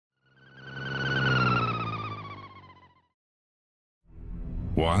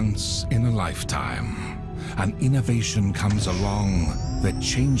Once in a lifetime, an innovation comes along that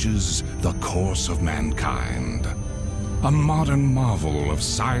changes the course of mankind. A modern marvel of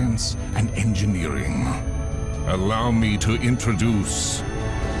science and engineering. Allow me to introduce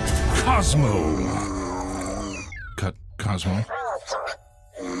Cozmo. Cozmo?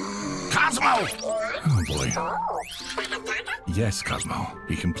 Cozmo! Oh boy. Yes, Cozmo.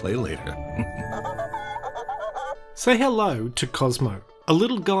 He can play later. Say hello to Cozmo, a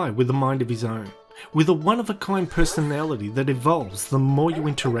little guy with a mind of his own, with a one-of-a-kind personality that evolves the more you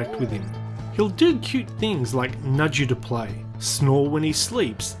interact with him. He'll do cute things like nudge you to play, snore when he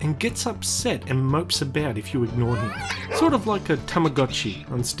sleeps, and gets upset and mopes about if you ignore him. Sort of like a Tamagotchi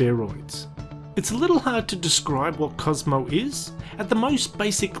on steroids. It's a little hard to describe what Cozmo is. At the most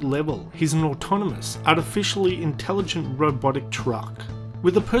basic level, he's an autonomous, artificially intelligent robotic truck.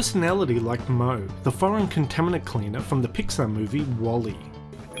 With a personality like Mo, the foreign contaminant cleaner from the Pixar movie WALL-E.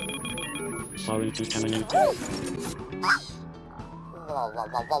 Foreign contaminant.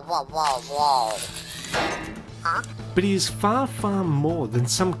 But he is far, far more than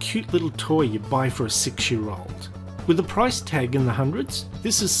some cute little toy you buy for a 6-year-old. With a price tag in the hundreds,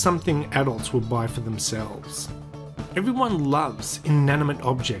 this is something adults will buy for themselves. Everyone loves inanimate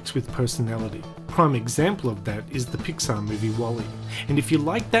objects with personality. Prime example of that is the Pixar movie WALL-E, and if you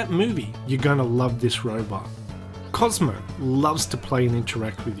like that movie, you're gonna love this robot. Cozmo loves to play and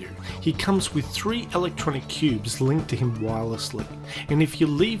interact with you. He comes with 3 electronic cubes linked to him wirelessly, and if you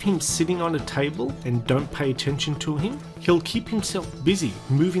leave him sitting on a table and don't pay attention to him, he'll keep himself busy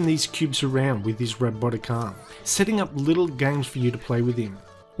moving these cubes around with his robotic arm, setting up little games for you to play with him.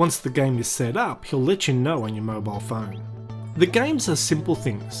 Once the game is set up, he'll let you know on your mobile phone. The games are simple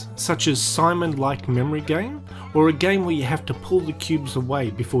things, such as Simon-like memory game, or a game where you have to pull the cubes away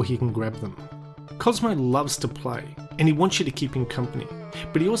before he can grab them. Cozmo loves to play, and he wants you to keep him company,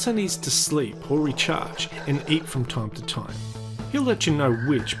 but he also needs to sleep or recharge and eat from time to time. He'll let you know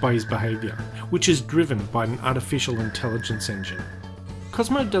which by his behaviour, which is driven by an artificial intelligence engine.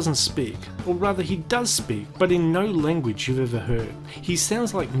 Cozmo doesn't speak, or rather he does speak, but in no language you've ever heard. He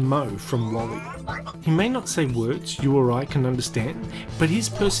sounds like Mo from WALL-E. He may not say words you or I can understand, but his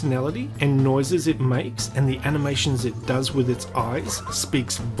personality and noises it makes and the animations it does with its eyes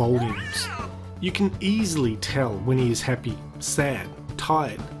speaks volumes. You can easily tell when he is happy, sad,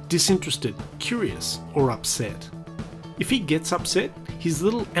 tired, disinterested, curious, or upset. If he gets upset, his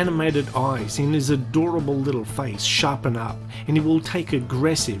little animated eyes in his adorable little face sharpen up, and he will take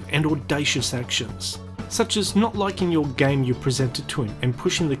aggressive and audacious actions, such as not liking your game you presented to him and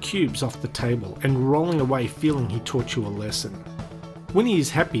pushing the cubes off the table and rolling away feeling he taught you a lesson. When he is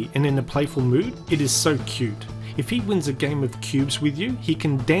happy and in a playful mood, it is so cute. If he wins a game of cubes with you, he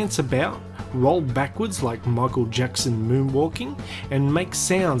can dance about, roll backwards like Michael Jackson moonwalking, and make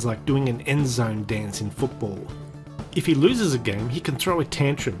sounds like doing an end zone dance in football. If he loses a game, he can throw a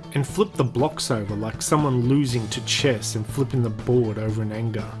tantrum and flip the blocks over like someone losing to chess and flipping the board over in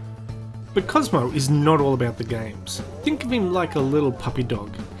anger. But Cozmo is not all about the games. Think of him like a little puppy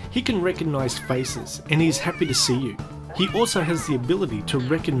dog. He can recognise faces and he is happy to see you. He also has the ability to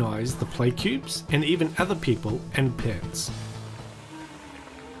recognise the play cubes and even other people and pets.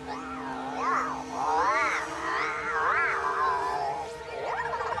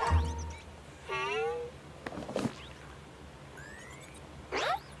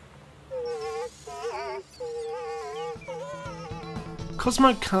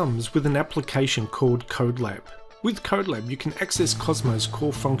 Cozmo comes with an application called CodeLab. With CodeLab you can access Cozmo's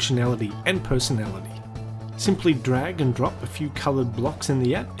core functionality and personality. Simply drag and drop a few coloured blocks in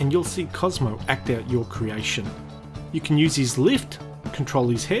the app and you'll see Cozmo act out your creation. You can use his lift, control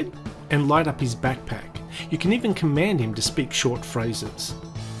his head, and light up his backpack. You can even command him to speak short phrases.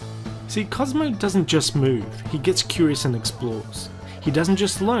 See, Cozmo doesn't just move, he gets curious and explores. He doesn't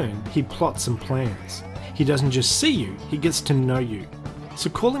just learn, he plots and plans. He doesn't just see you, he gets to know you. So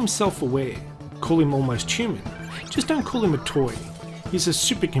call him self-aware, call him almost human, just don't call him a toy. He's a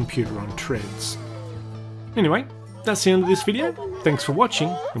supercomputer on treads. Anyway, that's the end of this video. Thanks for watching,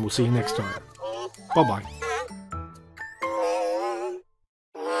 and we'll see you next time. Bye bye.